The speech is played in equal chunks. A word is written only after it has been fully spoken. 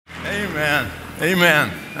Amen.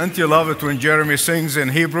 Amen. Don't you love it when Jeremy sings in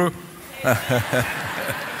Hebrew?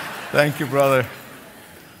 Thank you, brother.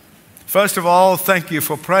 First of all, thank you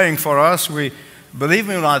for praying for us. We believe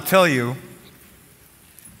me when I tell you,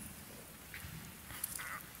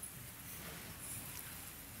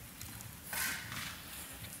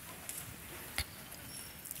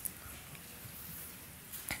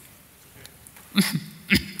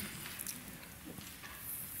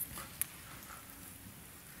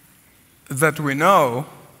 that we know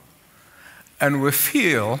and we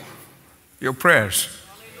feel your prayers.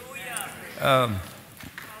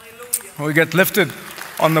 We get lifted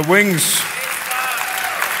on the wings.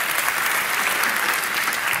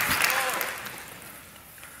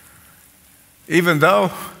 Even though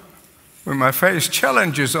we might face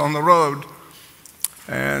challenges on the road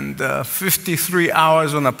and 53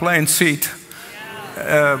 hours on a plane seat,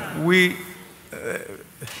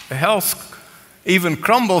 health even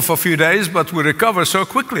crumble for a few days, but we recover so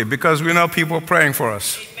quickly because we know people are praying for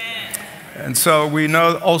us. Amen. And so we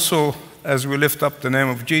know also, as we lift up the name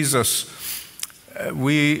of Jesus,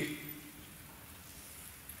 we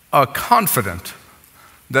are confident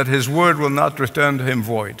that His word will not return to Him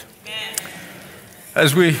void. Amen.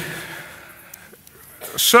 As we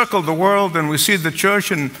circle the world and we see the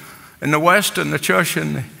church in the West and the church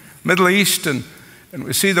in the Middle East, and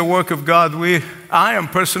we see the work of God, I am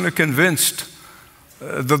personally convinced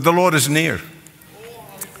that the Lord is near.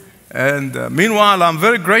 And meanwhile, I'm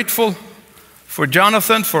very grateful for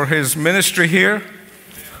Jonathan, for his ministry here.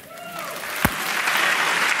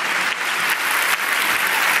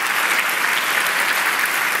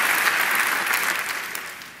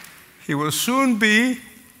 He will soon be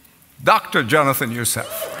Dr. Jonathan Youssef.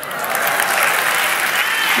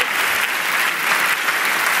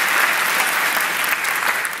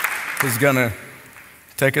 He's going to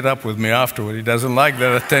take it up with me afterward. He doesn't like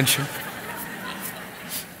that attention.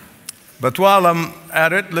 But while I'm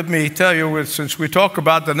at it, let me tell you, since we talk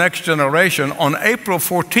about the next generation, on April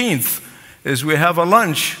 14th we have a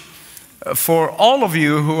lunch for all of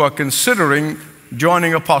you who are considering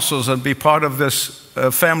joining Apostles and be part of this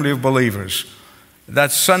family of believers.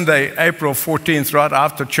 That's Sunday, April 14th, right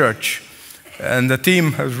after church. And the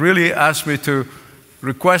team has really asked me to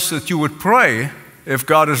request that you would pray if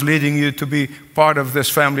God is leading you to be part of this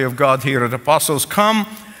family of God here at Apostles. Come,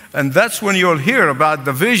 and that's when you'll hear about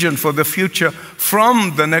the vision for the future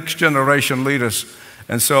from the next generation leaders.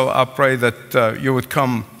 And so I pray that you would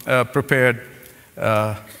come prepared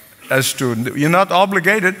as to, you're not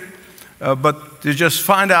obligated, but to just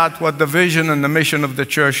find out what the vision and the mission of the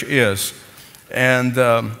church is. And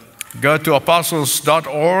go to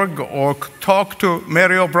apostles.org or talk to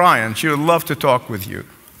Mary O'Brien. She would love to talk with you.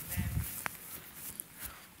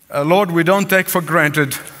 Lord, we don't take for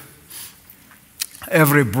granted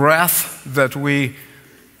every breath that we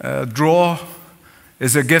draw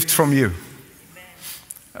is a gift from you.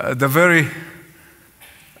 The very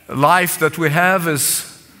life that we have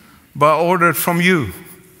is by order from you.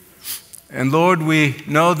 And Lord, we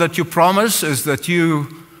know that your promise is that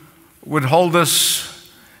you would hold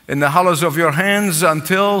us in the hollows of your hands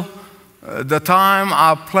until the time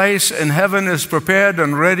our place in heaven is prepared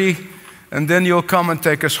and ready, and then you'll come and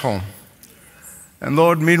take us home. And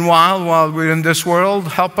Lord, meanwhile, while we're in this world,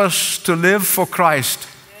 help us to live for Christ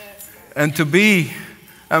and to be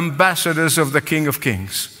ambassadors of the King of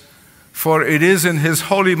Kings. For it is in His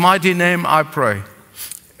holy, mighty name I pray.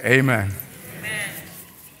 Amen. Amen.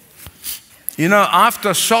 You know,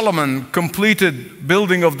 after Solomon completed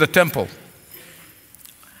building of the temple,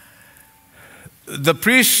 the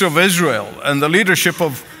priests of Israel and the leadership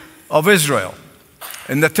of Israel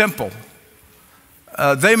in the temple,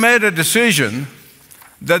 they made a decision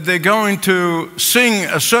that they're going to sing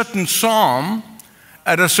a certain psalm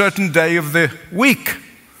at a certain day of the week.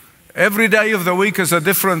 Every day of the week is a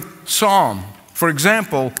different psalm. For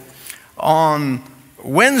example, on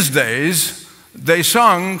Wednesdays, they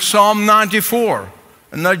sung Psalm 94.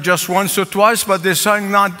 And not just once or twice, but they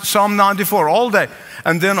sang Psalm 94 all day.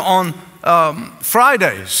 And then on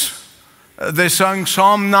Fridays, they sung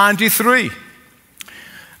Psalm 93.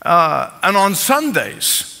 And on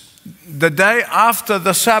Sundays, the day after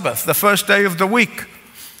the Sabbath, the first day of the week,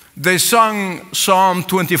 they sung Psalm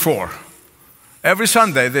 24. Every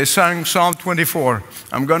Sunday they sang Psalm 24.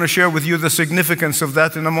 I'm going to share with you the significance of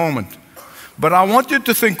that in a moment. But I want you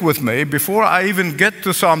to think with me, before I even get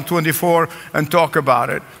to Psalm 24 and talk about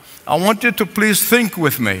it, I want you to please think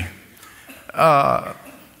with me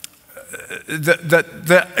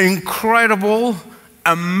the incredible,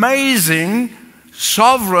 amazing,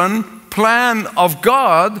 sovereign plan of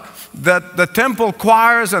God that the temple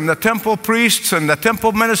choirs and the temple priests and the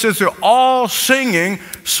temple ministers are all singing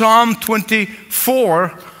Psalm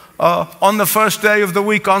 24 on the first day of the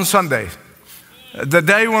week on Sunday. The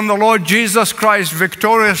day when the Lord Jesus Christ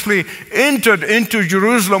victoriously entered into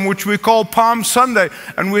Jerusalem, which we call Palm Sunday,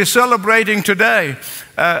 and we're celebrating today.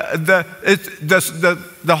 The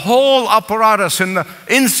whole apparatus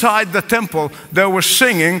inside the temple, they were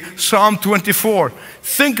singing Psalm 24.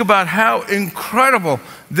 Think about how incredible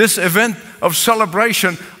this event of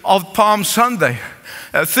celebration of Palm Sunday.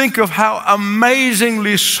 Think of how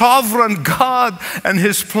amazingly sovereign God and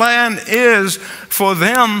His plan is for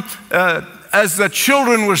them. As the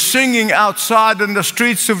children were singing outside in the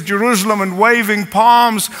streets of Jerusalem and waving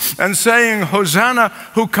palms and saying, Hosanna,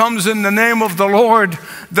 who comes in the name of the Lord,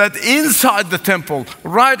 that inside the temple,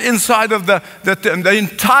 right inside of the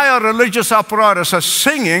entire religious apparatus is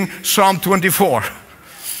singing Psalm 24.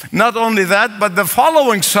 Not only that, but the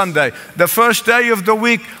following Sunday, the first day of the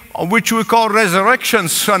week, which we call Resurrection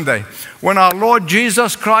Sunday, when our Lord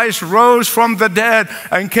Jesus Christ rose from the dead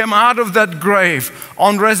and came out of that grave.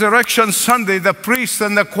 On Resurrection Sunday, the priests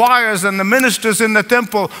and the choirs and the ministers in the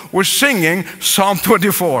temple were singing Psalm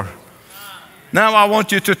 24. Now I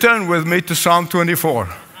want you to turn with me to Psalm 24.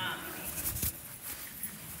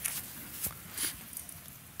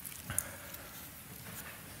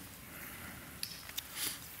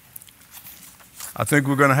 I think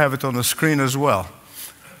we're going to have it on the screen as well.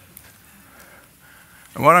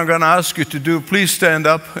 And what I'm going to ask you to do, please stand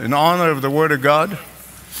up in honor of the Word of God.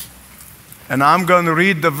 And I'm going to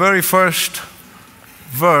read the very first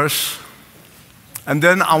verse, and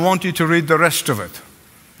then I want you to read the rest of it.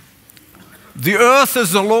 The earth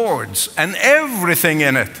is the Lord's, and everything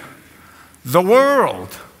in it, the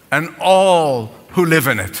world, and all who live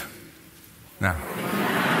in it. Now.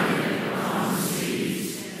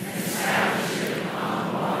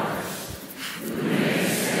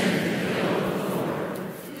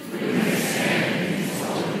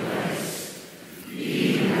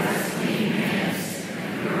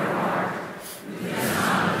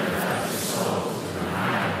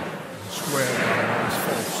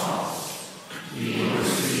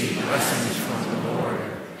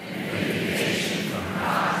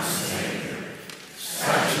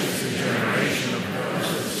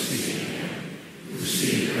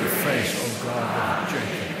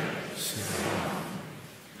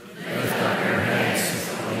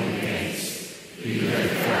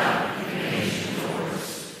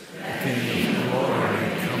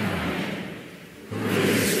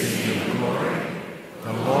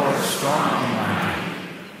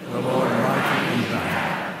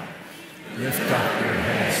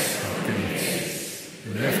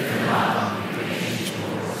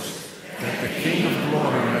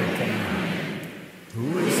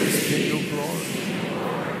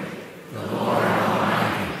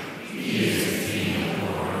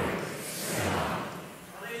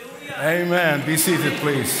 Amen. Be seated,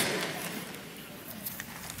 please.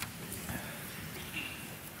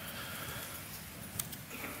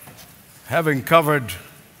 Having covered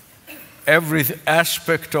every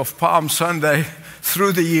aspect of Palm Sunday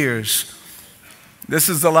through the years, this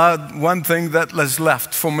is the one thing that is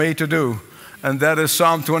left for me to do, and that is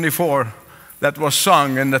Psalm 24 that was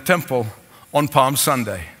sung in the temple on Palm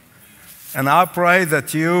Sunday. And I pray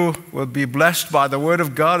that you will be blessed by the Word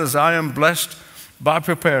of God as I am blessed by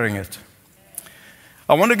preparing it.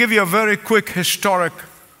 I want to give you a very quick historic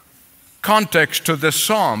context to this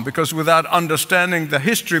psalm, because without understanding the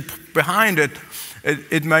history behind it,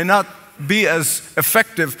 it may not be as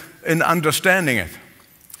effective in understanding it.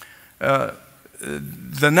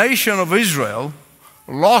 The nation of Israel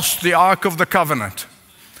lost the Ark of the Covenant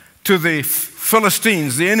to the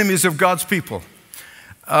Philistines, the enemies of God's people.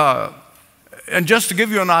 And just to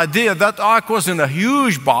give you an idea, that ark was in a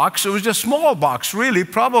huge box. It was a small box, really,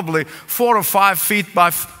 probably 4 or 5 feet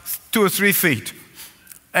by 2 or 3 feet.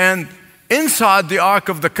 And inside the Ark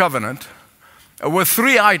of the Covenant were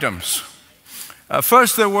 3 items.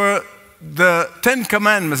 First, there were the 10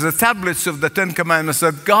 Commandments, the tablets of the 10 Commandments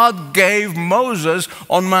that God gave Moses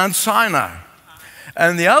on Mount Sinai.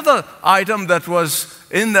 And the other item that was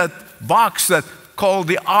in that box that called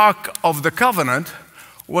the Ark of the Covenant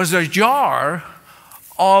was a jar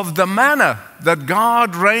of the manna that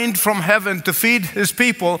God rained from heaven to feed His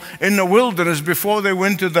people in the wilderness before they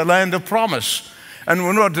went to the land of promise. And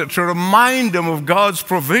in order to remind them of God's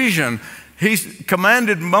provision, he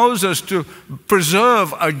commanded Moses to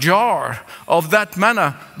preserve a jar of that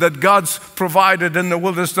manna that God's provided in the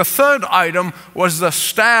wilderness. The third item was the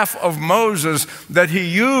staff of Moses that he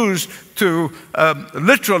used to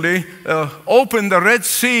literally open the Red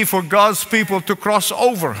Sea for God's people to cross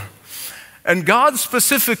over. And God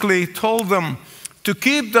specifically told them to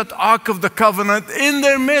keep that Ark of the Covenant in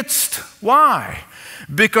their midst. Why?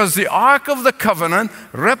 Because the Ark of the Covenant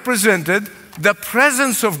represented the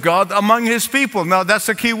presence of God among His people. Now that's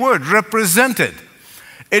a key word, represented.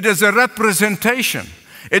 It is a representation.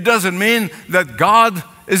 It doesn't mean that God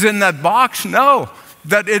is in that box. No,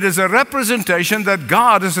 that it is a representation that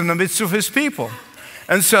God is in the midst of His people.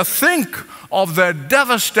 And so think of their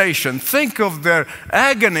devastation, think of their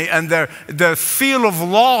agony and their feel of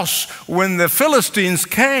loss when the Philistines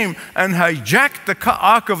came and hijacked the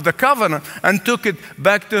Ark of the Covenant and took it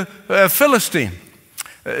back to Philistine.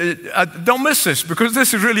 Don't miss this, because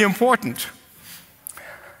this is really important.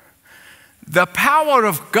 The power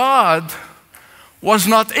of God was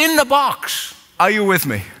not in the box. Are you with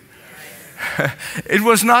me? It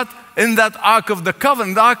was not in that Ark of the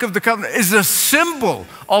Covenant. The Ark of the Covenant is a symbol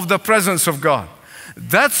of the presence of God.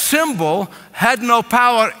 That symbol had no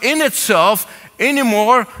power in itself any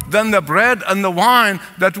more than the bread and the wine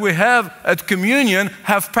that we have at communion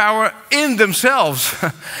have power in themselves.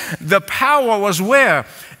 The power was where?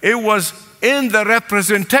 It was in the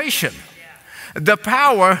representation. The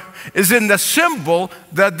power is in the symbol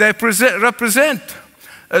that they represent.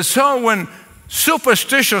 So when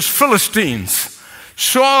superstitious Philistines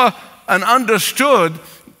saw and understood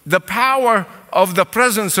the power of the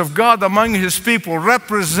presence of God among His people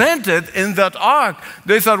represented in that ark,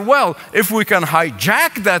 they thought, well, if we can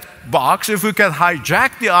hijack that box, if we can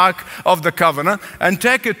hijack the Ark of the Covenant and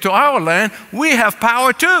take it to our land, we have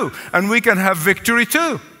power too, and we can have victory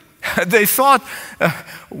too. They thought,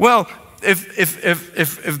 well, if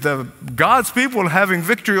the God's people are having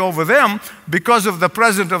victory over them because of the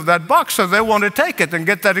presence of that box, so they want to take it and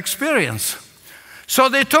get that experience. So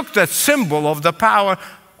they took that symbol of the power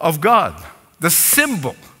of God. The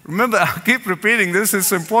symbol. Remember, I keep repeating this,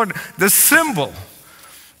 it's important. The symbol.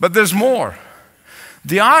 But there's more.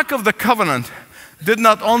 The Ark of the Covenant did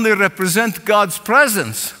not only represent God's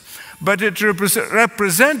presence, but it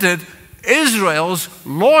represented Israel's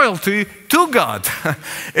loyalty to God.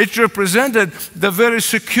 It represented the very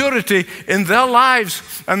security in their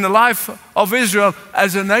lives and the life of Israel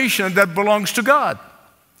as a nation that belongs to God.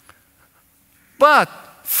 But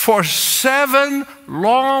for 7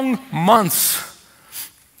 long months,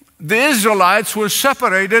 the Israelites were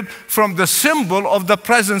separated from the symbol of the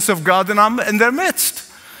presence of God in their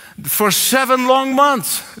midst. For 7 long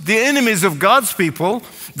months, the enemies of God's people,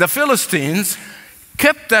 the Philistines,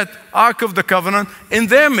 kept that Ark of the Covenant in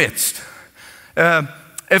their midst.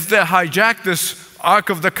 If they hijacked this Ark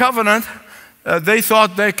of the Covenant, they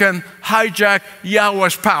thought they can hijack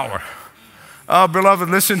Yahweh's power. Beloved,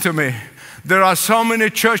 listen to me. There are so many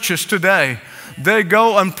churches today, they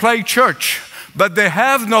go and play church, but they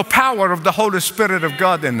have no power of the Holy Spirit of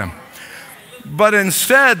God in them. But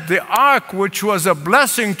instead, the ark, which was a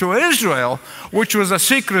blessing to Israel, which was a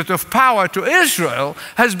secret of power to Israel,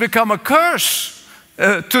 has become a curse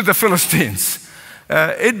to the Philistines.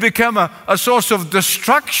 It became a source of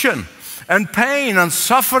destruction and pain and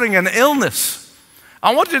suffering and illness.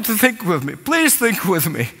 I want you to think with me. Please think with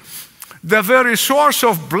me. The very source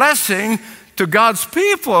of blessing to God's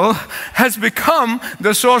people has become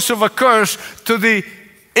the source of a curse to the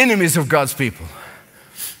enemies of God's people.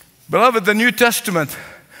 Beloved, the New Testament,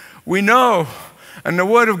 we know, and the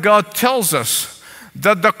Word of God tells us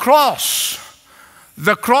that the cross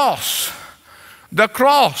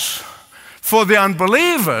for the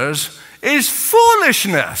unbelievers is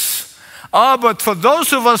foolishness. But for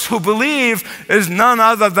those of us who believe, is none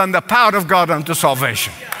other than the power of God unto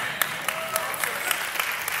salvation.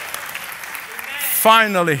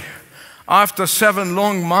 Finally, after 7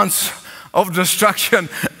 long months of destruction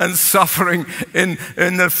and suffering in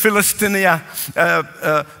the Philistinia,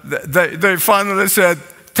 they finally said,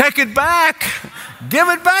 take it back, give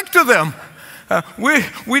it back to them.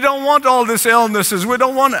 We don't want all these illnesses, we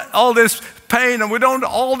don't want all this pain, and we don't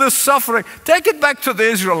want all this suffering. Take it back to the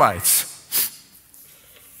Israelites.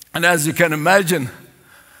 And as you can imagine,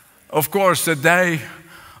 of course, the day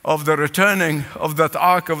of the returning of that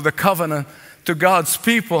Ark of the Covenant to God's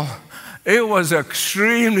people, it was an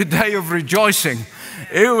extremely day of rejoicing.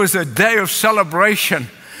 It was a day of celebration.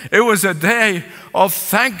 It was a day of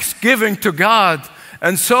thanksgiving to God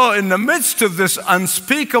And so in the midst of this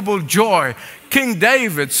unspeakable joy, King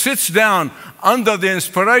David sits down under the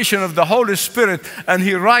inspiration of the Holy Spirit, and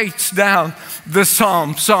he writes down the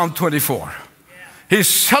Psalm 24. He's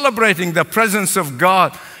celebrating the presence of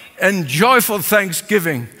God and joyful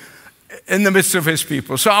thanksgiving in the midst of his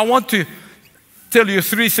people. So I want to tell you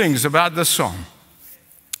three things about this psalm,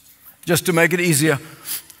 just to make it easier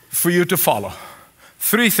for you to follow.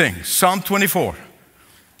 Three things. Psalm 24.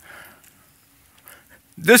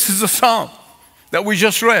 This is a psalm that we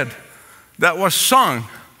just read that was sung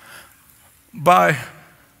by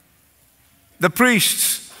the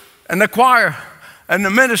priests and the choir and the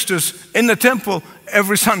ministers in the temple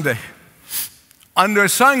every Sunday. And they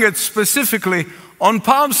sang it specifically on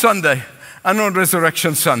Palm Sunday and on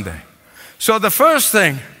Resurrection Sunday. So the first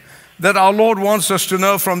thing that our Lord wants us to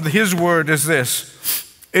know from His Word is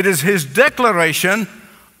this. It is His declaration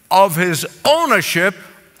of His ownership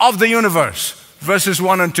of the universe, verses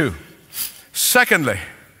 1 and 2. Secondly,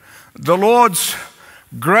 the Lord's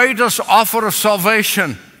greatest offer of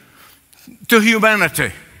salvation to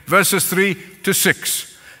humanity, verses 3 to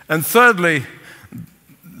 6. And thirdly,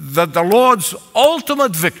 that the Lord's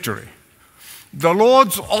ultimate victory, the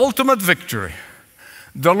Lord's ultimate victory,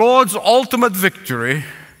 the Lord's ultimate victory,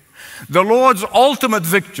 the Lord's ultimate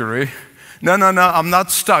victory. No, I'm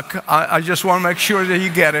not stuck. I just want to make sure that you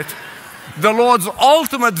get it. The Lord's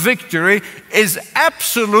ultimate victory is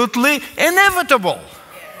absolutely inevitable.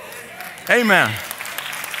 Amen.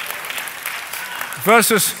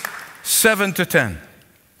 Verses 7 to 10.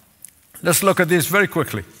 Let's look at this very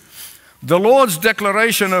quickly. The Lord's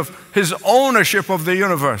declaration of His ownership of the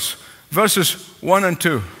universe. Verses 1 and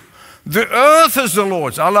 2. The earth is the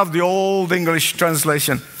Lord's. I love the old English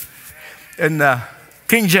translation in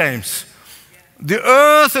King James. The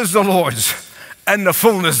earth is the Lord's and the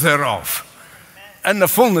fullness thereof. And the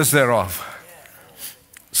fullness thereof.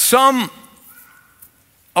 Some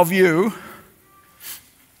of you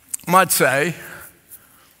might say,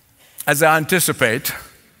 as I anticipate,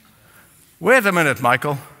 wait a minute,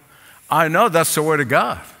 Michael. I know that's the Word of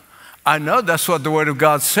God. I know that's what the Word of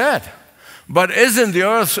God said. But isn't the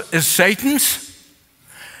earth is Satan's?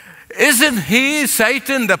 Isn't he,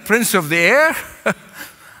 Satan, the prince of the air?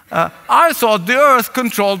 I thought the earth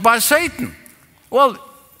controlled by Satan. Well,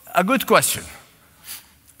 a good question.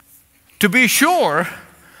 To be sure,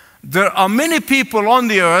 there are many people on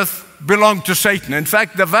the earth belong to Satan. In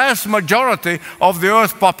fact, the vast majority of the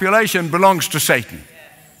earth population belongs to Satan.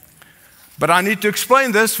 But I need to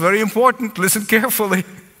explain this, very important. Listen carefully.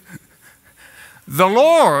 The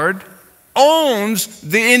Lord owns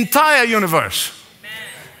the entire universe.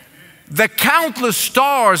 The countless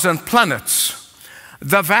stars and planets,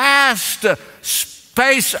 the vast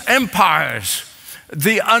space empires,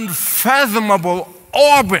 the unfathomable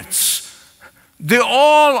orbits, they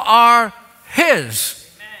all are His.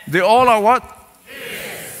 They all are what?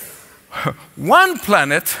 His. One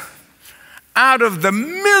planet out of the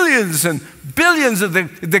millions and billions of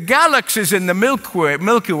the galaxies in the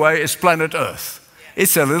Milky Way is planet Earth.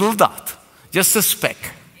 It's a little dot, just a speck.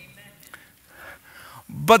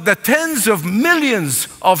 But the tens of millions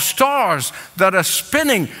of stars that are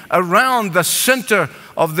spinning around the center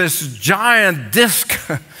of this giant disk,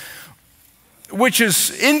 which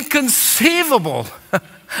is inconceivable,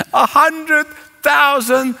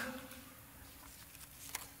 100,000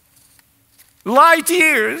 light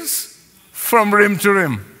years from rim to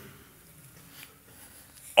rim.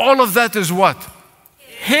 All of that is what?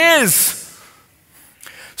 His.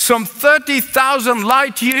 Some 30,000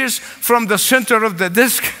 light years from the center of the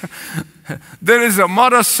disk, there is a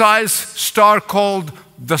modest-sized star called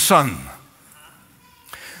the sun.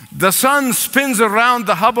 The sun spins around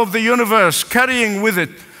the hub of the universe, carrying with it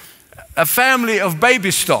a family of baby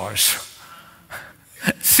stars.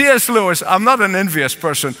 C.S. Lewis, I'm not an envious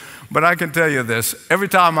person, but I can tell you this. Every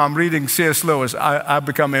time I'm reading C.S. Lewis, I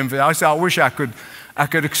become envious. I say, I wish I could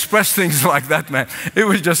express things like that, man. It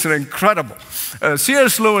was just incredible.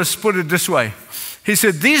 C.S. Lewis put it this way. He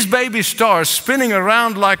said, these baby stars spinning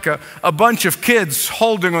around like a bunch of kids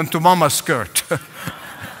holding onto mama's skirt.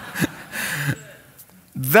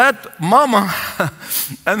 That mama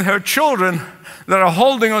and her children that are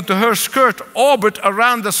holding onto her skirt orbit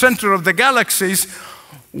around the center of the galaxies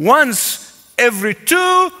once every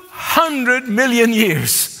 200 million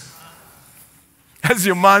years. Has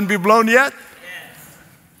your mind been blown yet?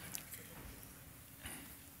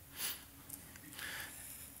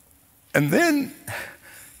 And then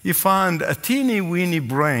you find a teeny weeny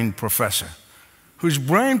brain professor whose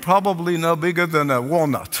brain probably no bigger than a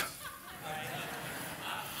walnut.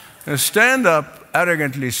 And stand up,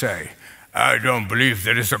 arrogantly say, I don't believe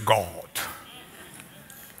there is a God.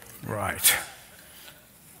 Right.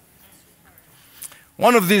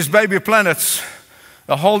 One of these baby planets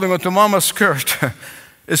holding onto Mama's skirt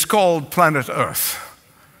is called planet Earth.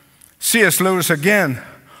 C.S. Lewis again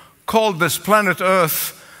called this planet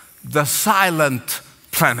Earth the silent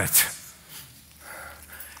planet,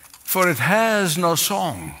 for it has no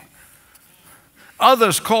song.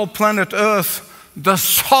 Others call planet Earth the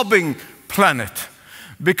sobbing planet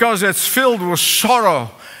because it's filled with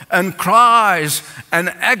sorrow and cries and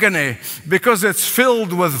agony, because it's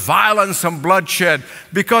filled with violence and bloodshed,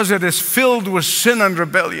 because it is filled with sin and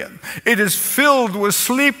rebellion. It is filled with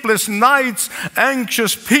sleepless nights,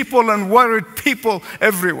 anxious people, and worried people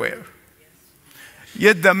everywhere.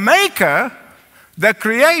 Yet the maker, the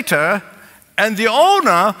creator, and the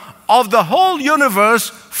owner of the whole universe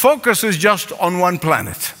focuses just on one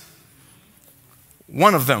planet.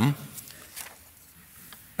 One of them,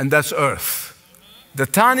 and that's Earth. The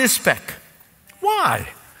tiny speck. Why?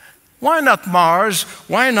 Why not Mars?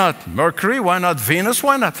 Why not Mercury? Why not Venus?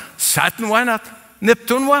 Why not Saturn? Why not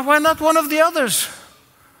Neptune? Why not one of the others?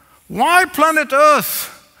 Why planet Earth,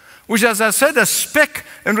 which, as I said, a speck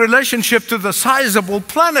in relationship to the sizable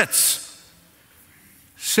planets?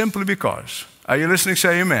 Simply because, are you listening?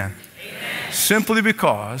 Say amen. Amen. Simply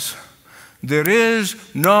because there is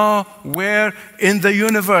nowhere in the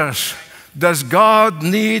universe does God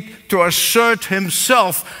need to assert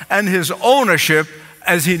himself and his ownership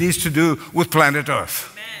as he needs to do with planet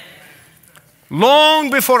Earth. Amen. Long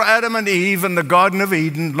before Adam and Eve in the Garden of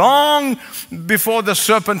Eden, long before the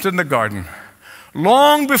serpent in the garden,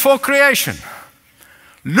 long before creation,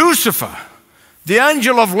 Lucifer, the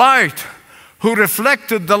angel of light, who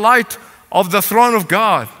reflected the light of the throne of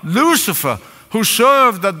God, Lucifer, who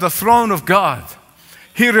served at the throne of God,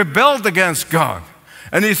 he rebelled against God.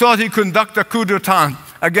 And he thought he'd conduct a coup d'etat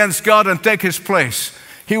against God and take his place.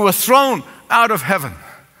 He was thrown out of heaven.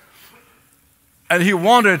 And he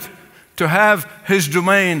wanted to have his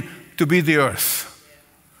domain to be the earth.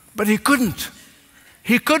 But he couldn't.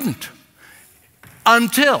 He couldn't.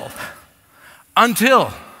 Until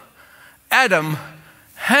Adam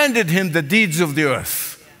handed him the deeds of the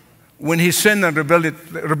earth when he sinned and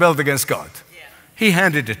rebelled against God. He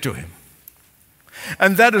handed it to him.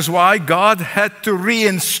 And that is why God had to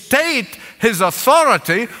reinstate his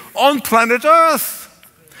authority on planet Earth.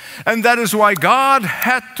 And that is why God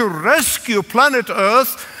had to rescue planet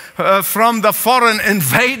Earth from the foreign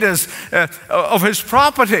invaders of his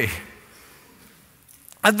property.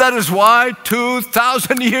 And that is why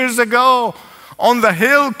 2,000 years ago, on the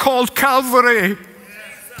hill called Calvary,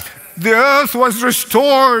 the earth was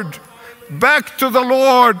restored back to the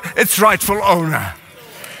Lord, its rightful owner.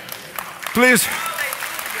 Please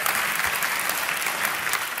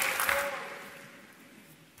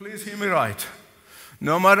hear me right.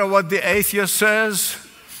 No matter what the atheist says,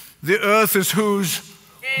 the earth is whose?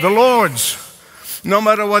 The Lord's. No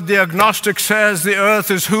matter what the agnostic says, the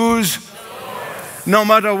earth is whose? No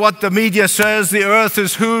matter what the media says, the earth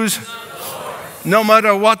is whose? No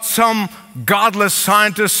matter what some godless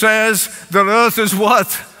scientist says, the earth is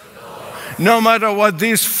what? No matter what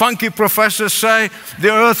these funky professors say,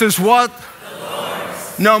 the earth is what?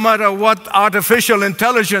 No matter what artificial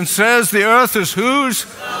intelligence says, the earth is whose?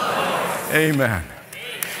 Amen.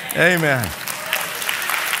 Amen.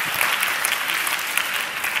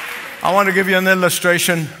 I want to give you an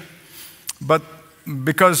illustration, but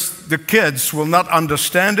because the kids will not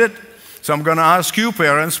understand it, so I'm going to ask you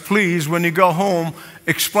parents, please, when you go home,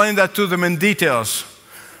 explain that to them in details.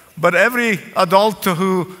 But every adult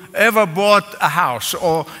who ever bought a house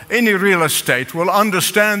or any real estate will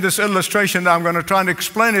understand this illustration that I'm going to try and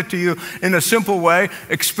explain it to you in a simple way,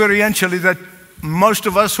 experientially, that most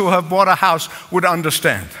of us who have bought a house would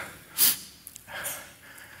understand.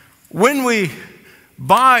 When we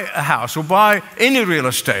buy a house or buy any real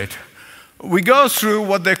estate, we go through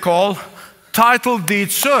what they call title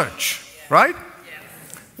deed search, right?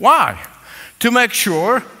 Why? To make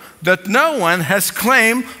sure that no one has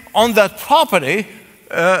claim on that property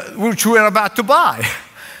which we're about to buy.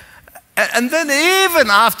 And then even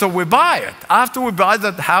after we buy it, after we buy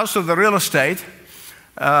that house or the real estate,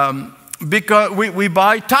 because we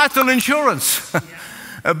buy title insurance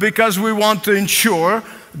because we want to insure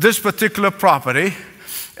this particular property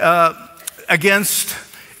against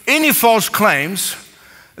any false claims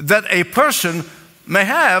that a person may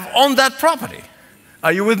have on that property.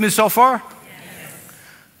 Are you with me so far?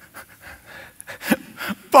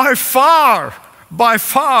 By far,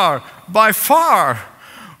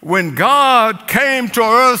 when God came to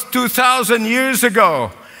earth 2,000 years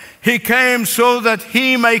ago, He came so that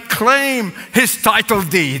He may claim His title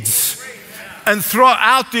deeds. and throw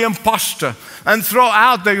out the impostor and throw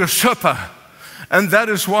out the usurper. And that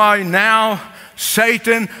is why now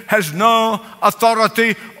Satan has no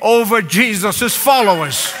authority over Jesus'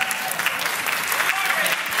 followers.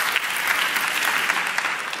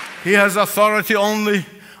 He has authority only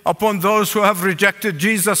upon those who have rejected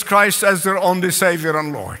Jesus Christ as their only Savior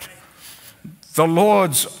and Lord. The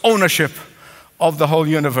Lord's ownership of the whole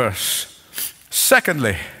universe.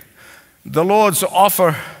 Secondly, the Lord's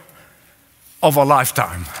offer of a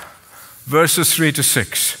lifetime. Verses 3 to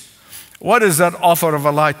 6. What is that offer of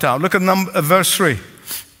a lifetime? Look at verse 3.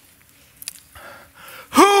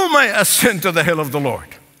 Who may ascend to the hill of the Lord?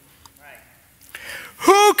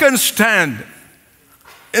 Who can stand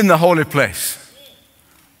in the holy place?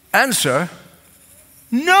 Answer,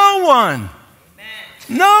 no one.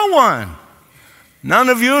 No one. None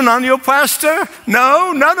of you, none of your pastor?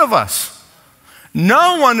 No, none of us.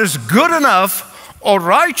 No one is good enough or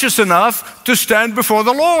righteous enough to stand before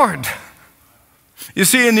the Lord. You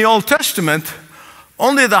see, in the Old Testament,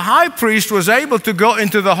 only the high priest was able to go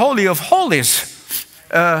into the Holy of Holies.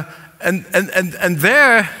 And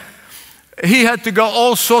there, he had to go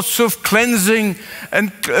all sorts of cleansing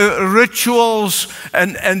and rituals.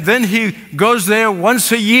 And then he goes there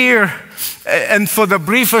once a year and for the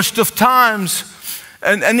briefest of times.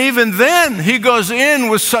 And even then, he goes in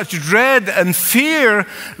with such dread and fear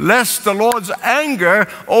lest the Lord's anger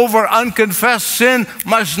over unconfessed sin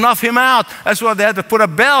might snuff him out. That's why they had to put a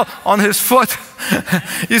bell on his foot.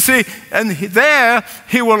 You see, and there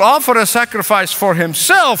he will offer a sacrifice for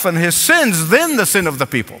himself and his sins, then the sin of the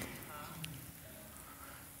people.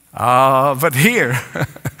 But here,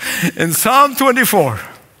 in Psalm 24,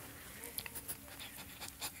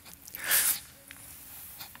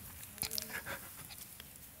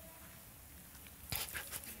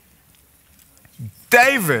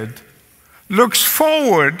 David looks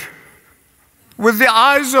forward with the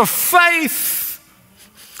eyes of faith.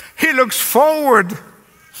 He looks forward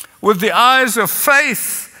with the eyes of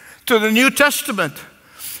faith to the New Testament.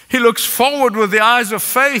 He looks forward with the eyes of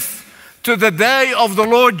faith to the day of the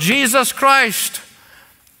Lord Jesus Christ.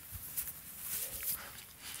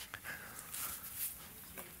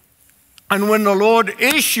 And when the Lord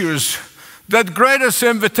issues that greatest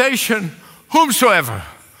invitation, whomsoever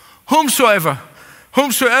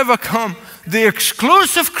come, the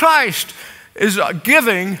exclusive Christ is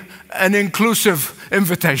giving an inclusive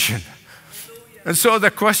invitation. And so the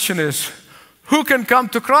question is, who can come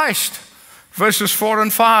to Christ? Verses 4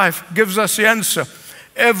 and 5 gives us the answer.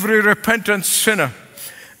 Every repentant sinner,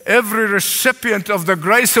 every recipient of the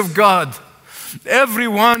grace of God,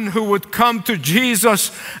 everyone who would come to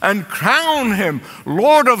Jesus and crown him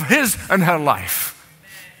Lord of his and her life.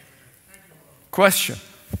 Question.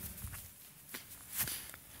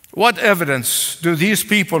 What evidence do these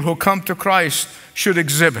people who come to Christ should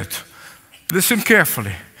exhibit? Listen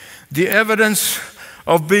carefully. The evidence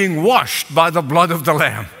of being washed by the blood of the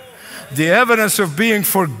Lamb. The evidence of being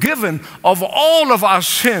forgiven of all of our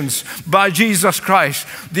sins by Jesus Christ.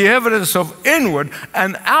 The evidence of inward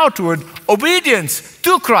and outward obedience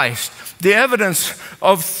to Christ. The evidence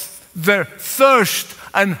of their thirst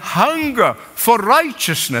and hunger for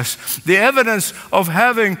righteousness. The evidence of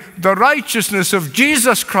having the righteousness of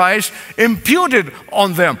Jesus Christ imputed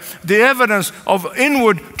on them. The evidence of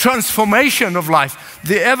inward transformation of life.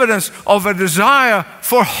 The evidence of a desire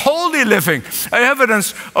for holy living.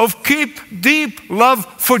 Evidence of deep love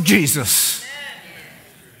for Jesus.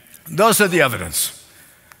 Those are the evidence.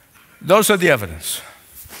 Those are the evidence.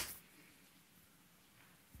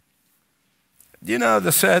 You know,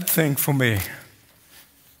 the sad thing for me,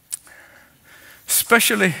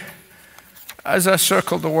 especially as I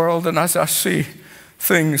circle the world and as I see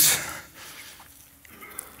things,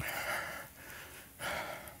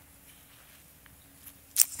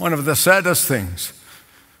 one of the saddest things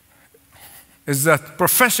is that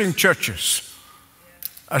professing churches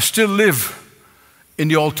still live in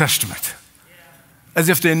the Old Testament. As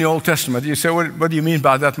if they're in the Old Testament. You say, what do you mean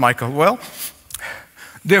by that, Michael? Well,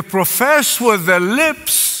 they profess with their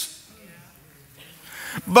lips,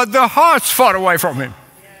 but their heart's far away from Him.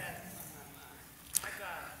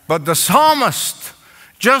 But the psalmist,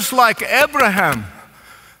 just like Abraham,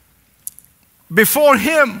 before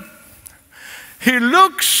him, he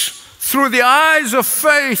looks through the eyes of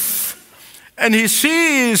faith and he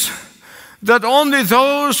sees that only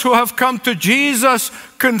those who have come to Jesus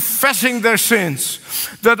confessing their sins,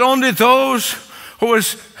 that only those who are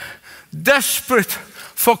desperate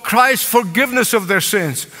for Christ's forgiveness of their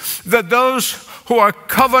sins, that those who are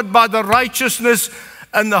covered by the righteousness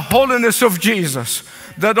and the holiness of Jesus,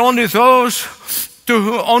 that only those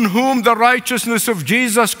on whom the righteousness of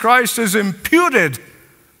Jesus Christ is imputed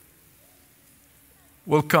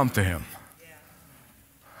will come to him.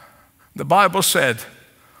 The Bible said,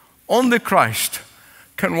 only Christ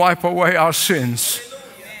can wipe away our sins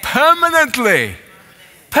permanently.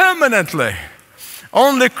 Permanently.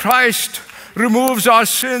 Only Christ removes our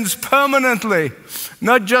sins permanently.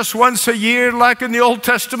 Not just once a year like in the Old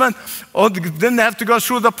Testament, or didn't have to go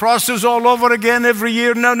through the process all over again every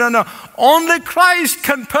year. No, no, no. Only Christ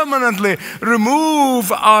can permanently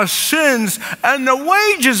remove our sins and the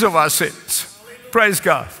wages of our sins. Praise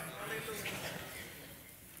God.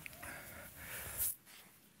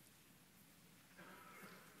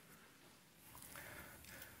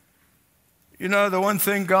 You know, the one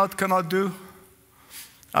thing God cannot do?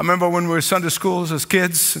 I remember when we were in Sunday schools as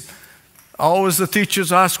kids, always the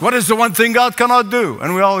teachers ask, what is the one thing God cannot do?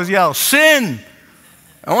 And we always yell, sin.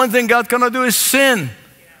 The one thing God cannot do is sin.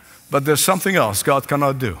 But there's something else God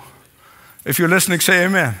cannot do. If you're listening, say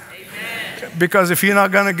amen. Amen. Because if you're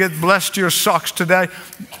not going to get blessed your socks today,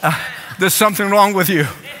 there's something wrong with you.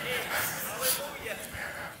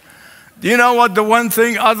 Do you know what the one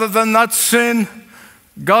thing other than not sin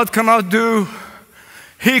God cannot do?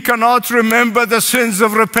 He cannot remember the sins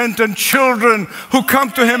of repentant children who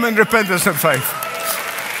come to Him in repentance and faith.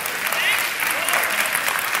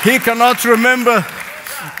 He cannot remember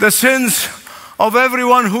the sins of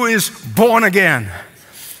everyone who is born again.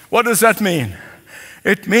 What does that mean?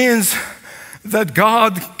 It means that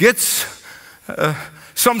God gets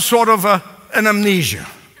some sort of an amnesia.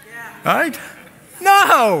 Right?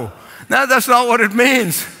 No, that's not what it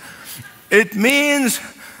means. It means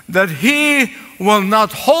that He will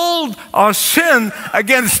not hold our sin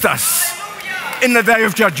against us in the day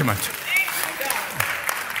of judgment.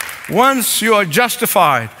 Once you are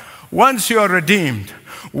justified, once you are redeemed,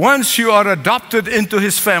 once you are adopted into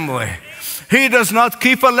His family, He does not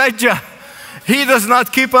keep a ledger. He does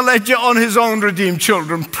not keep a ledger on His own redeemed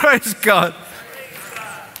children. Praise God.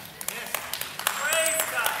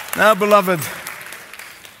 Now, beloved,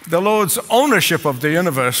 the Lord's ownership of the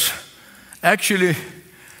universe actually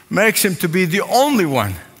makes Him to be the only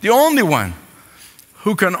one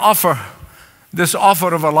who can offer this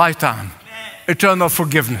offer of a lifetime, eternal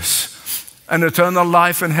forgiveness, and eternal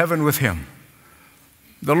life in heaven with Him.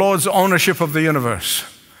 The Lord's ownership of the universe,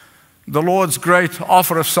 the Lord's great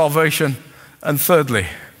offer of salvation, and thirdly,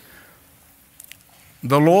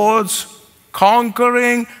 the Lord's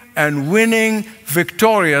conquering and winning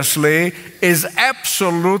victoriously is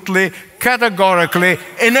absolutely, categorically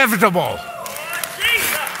inevitable.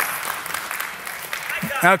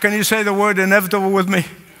 Now, can you say the word inevitable with me?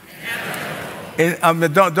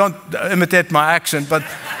 Don't imitate my accent, but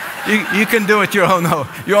you can do it your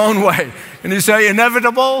own way. Can you say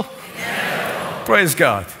inevitable? Inevitable. Praise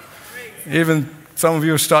God. Even some of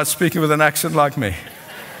you start speaking with an accent like me.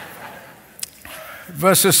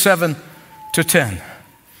 Verses 7 to 10.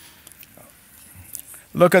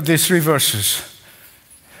 Look at these three verses.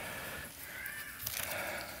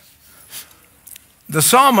 The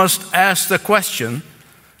psalmist asked the question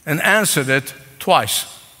and answered it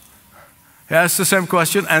twice. He asked the same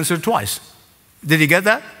question, answered twice. Did you get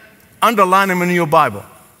that? Underline them in your Bible.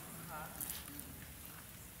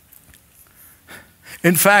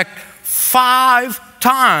 In fact, 5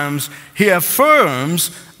 times he affirms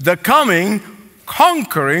the coming,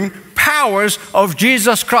 conquering powers of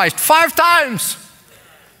Jesus Christ. 5 times.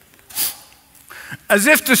 As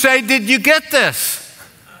if to say, did you get this?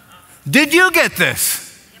 Did you get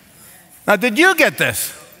this? Now, did you get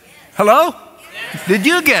this? Hello? Did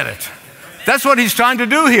you get it? That's what he's trying to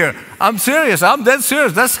do here. I'm serious. I'm dead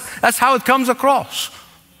serious. That's how it comes across.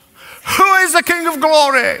 Who is the King of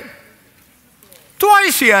glory?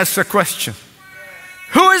 Twice he asks the question.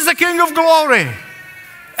 Who is the King of glory?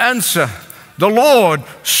 Answer, the Lord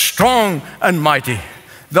strong and mighty.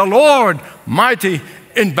 The Lord mighty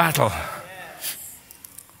in battle.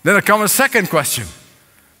 Then there comes a second question.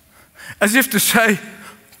 As if to say,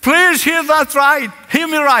 please hear that right. Hear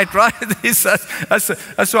me right? He says,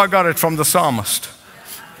 that's why I got it from the psalmist.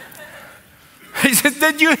 He said,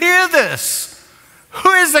 did you hear this?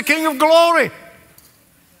 Who is the King of glory?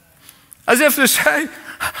 As if to say,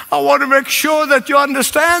 I want to make sure that you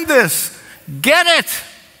understand this. Get it.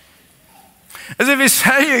 As if he's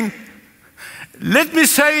saying, let me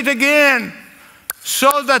say it again,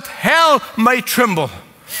 so that hell may tremble,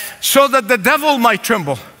 so that the devil might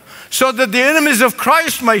tremble, so that the enemies of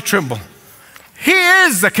Christ may tremble. He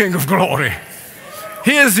is the King of glory.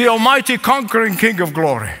 He is the almighty conquering King of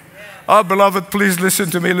glory. Oh, beloved, please listen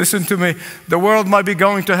to me, listen to me. The world might be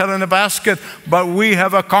going to hell in a basket, but we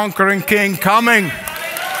have a conquering King coming.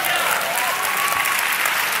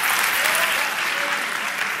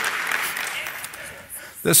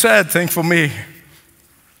 The sad thing for me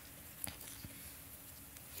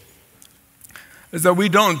is that we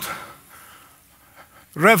don't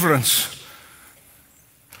reverence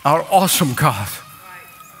our awesome God.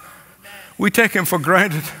 We take him for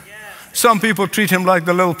granted. Some people treat him like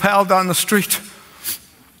the little pal down the street.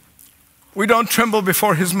 We don't tremble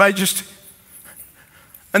before his majesty.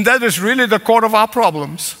 And that is really the core of our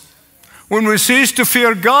problems. When we cease to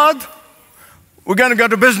fear God, we're going to go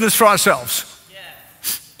to business for ourselves.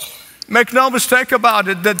 Make no mistake about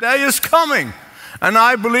it, the day is coming, and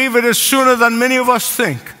I believe it is sooner than many of us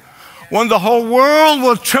think, when the whole world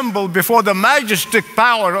will tremble before the majestic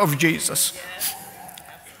power of Jesus.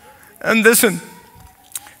 And listen,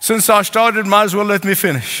 since I started, might as well let me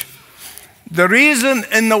finish. The reason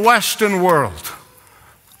in the Western world,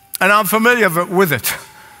 and I'm familiar with it,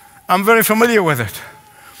 I'm very familiar with it.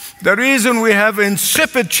 The reason we have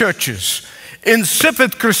insipid churches,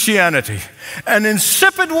 insipid Christianity, and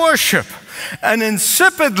insipid worship, and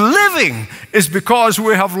insipid living is because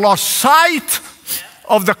we have lost sight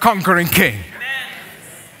of the conquering King.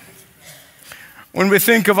 When we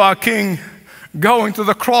think of our King going to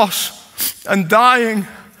the cross and dying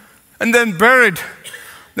and then buried,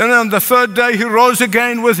 then on the third day he rose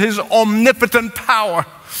again with his omnipotent power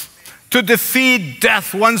to defeat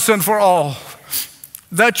death once and for all.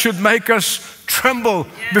 That should make us tremble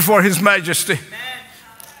before his majesty.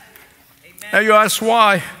 Now you ask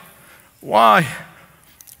why? Why?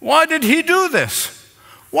 Why did he do this?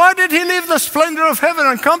 Why did he leave the splendor of heaven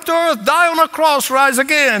and come to earth, die on a cross, rise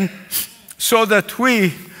again? So that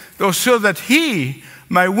he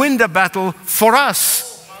may win the battle for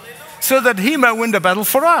us. So that he may win the battle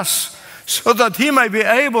for us. So that he may be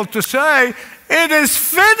able to say, it is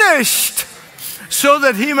finished. So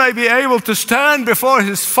that he may be able to stand before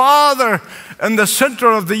his Father in the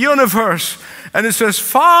center of the universe. And he says,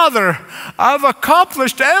 Father, I've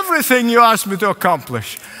accomplished everything you asked me to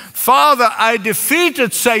accomplish. Father, I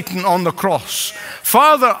defeated Satan on the cross.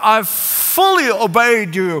 Father, I've fully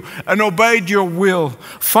obeyed you and obeyed your will.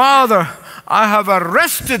 Father, I have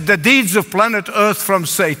arrested the deeds of planet Earth from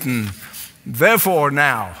Satan. Therefore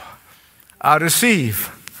now, I receive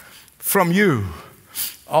from you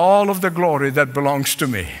all of the glory that belongs to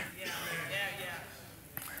me.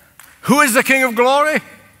 Who is the King of glory?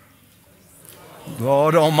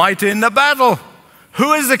 Lord Almighty in the battle.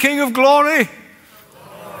 Who is the King of glory?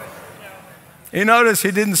 You notice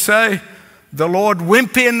he didn't say the Lord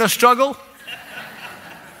wimpy in the struggle.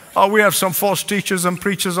 Oh, we have some false teachers and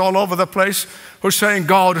preachers all over the place who are saying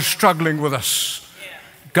God is struggling with us.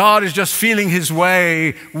 God is just feeling his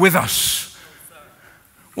way with us.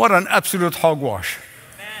 What an absolute hogwash.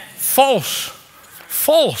 False.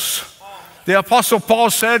 False. The Apostle Paul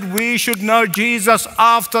said we should know Jesus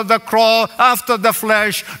after the cross, after the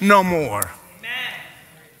flesh, no more.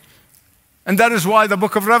 And that is why the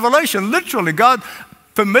book of Revelation, literally, God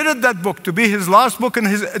permitted that book to be his last book in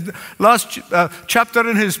his last chapter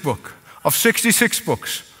in his book of 66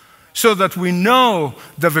 books, so that we know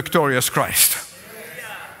the victorious Christ.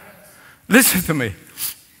 Listen to me.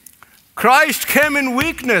 Christ came in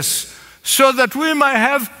weakness so that we might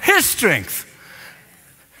have his strength.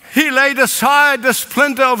 He laid aside the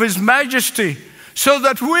splendor of his majesty so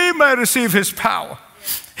that we may receive his power.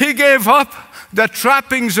 He gave up the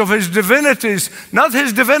trappings of his divinities, not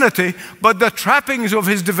his divinity, but the trappings of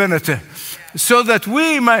his divinity, so that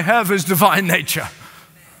we may have his divine nature.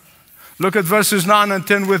 Look at verses 9 and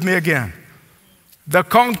 10 with me again. The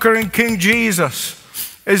conquering King Jesus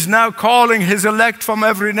is now calling his elect from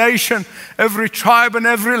every nation, every tribe, and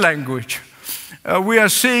every language. We are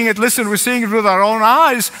seeing it, listen, we're seeing it with our own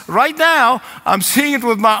eyes. Right now, I'm seeing it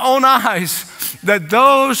with my own eyes, that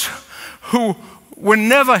those who were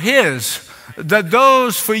never his, that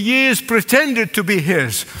those for years pretended to be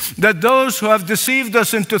his, that those who have deceived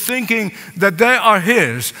us into thinking that they are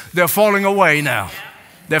his, they're falling away now.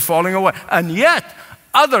 They're falling away. And yet,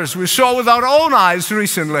 others we saw with our own eyes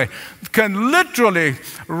recently can literally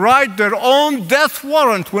write their own death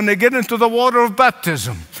warrant when they get into the water of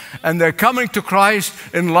baptism. And they're coming to Christ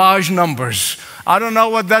in large numbers. I don't know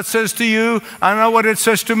what that says to you. I know what it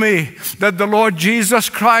says to me. That the Lord Jesus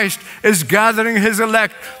Christ is gathering his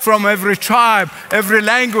elect from every tribe, every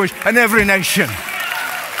language, and every nation.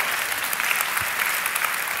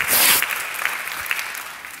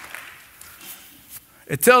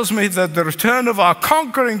 It tells me that the return of our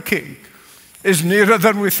conquering King is nearer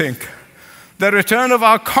than we think. The return of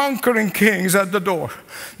our conquering King is at the door.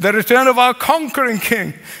 The return of our conquering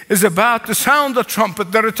King is about to sound the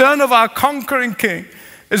trumpet. The return of our conquering King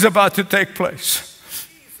is about to take place.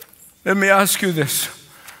 Let me ask you this,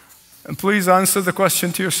 and please answer the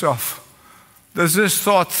question to yourself. Does this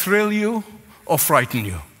thought thrill you or frighten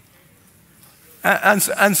you?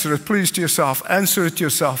 Answer it, please, to yourself. Answer it to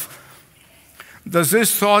yourself. Does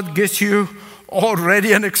this thought get you all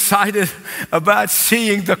ready and excited about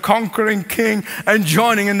seeing the conquering King and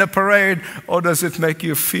joining in the parade, or does it make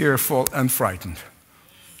you fearful and frightened?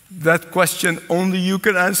 That question only you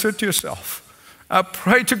can answer to yourself. I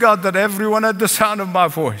pray to God that everyone at the sound of my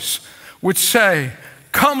voice would say,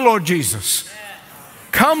 "Come, Lord Jesus.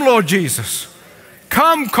 Come, Lord Jesus.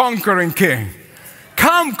 Come, conquering King.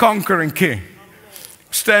 Come, conquering King."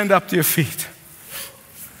 Stand up to your feet.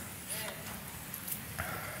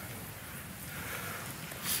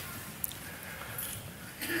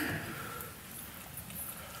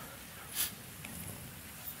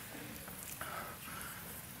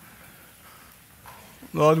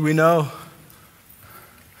 Lord, we know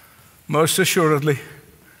most assuredly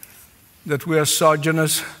that we are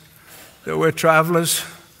sojourners, that we're travelers,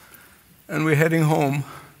 and we're heading home.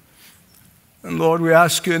 And Lord, we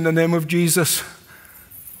ask you in the name of Jesus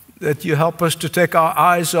that you help us to take our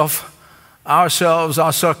eyes off ourselves,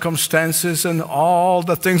 our circumstances, and all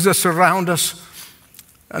the things that surround us.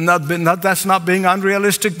 And that's not being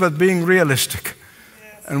unrealistic, but being realistic.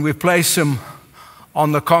 Yes. And we place him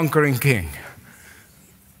on the conquering King.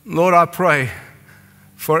 Lord, I pray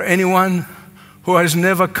for anyone who has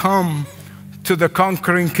never come to the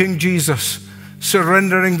conquering King Jesus,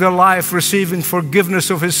 surrendering their life, receiving forgiveness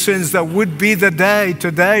of his sins, that would be the day,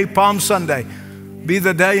 today, Palm Sunday, be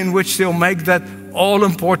the day in which they'll make that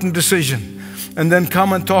all-important decision. And then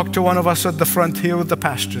come and talk to one of us at the front here with the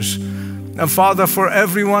pastors. And Father, for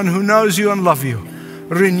everyone who knows you and love you,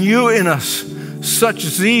 renew in us such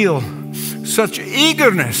zeal, such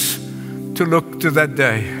eagerness to look to that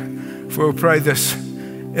day. For we pray this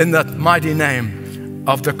in that mighty name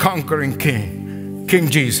of the conquering King, King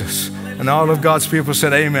Jesus. And all of God's people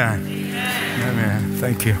said amen. Amen. Amen.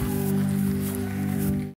 Thank you.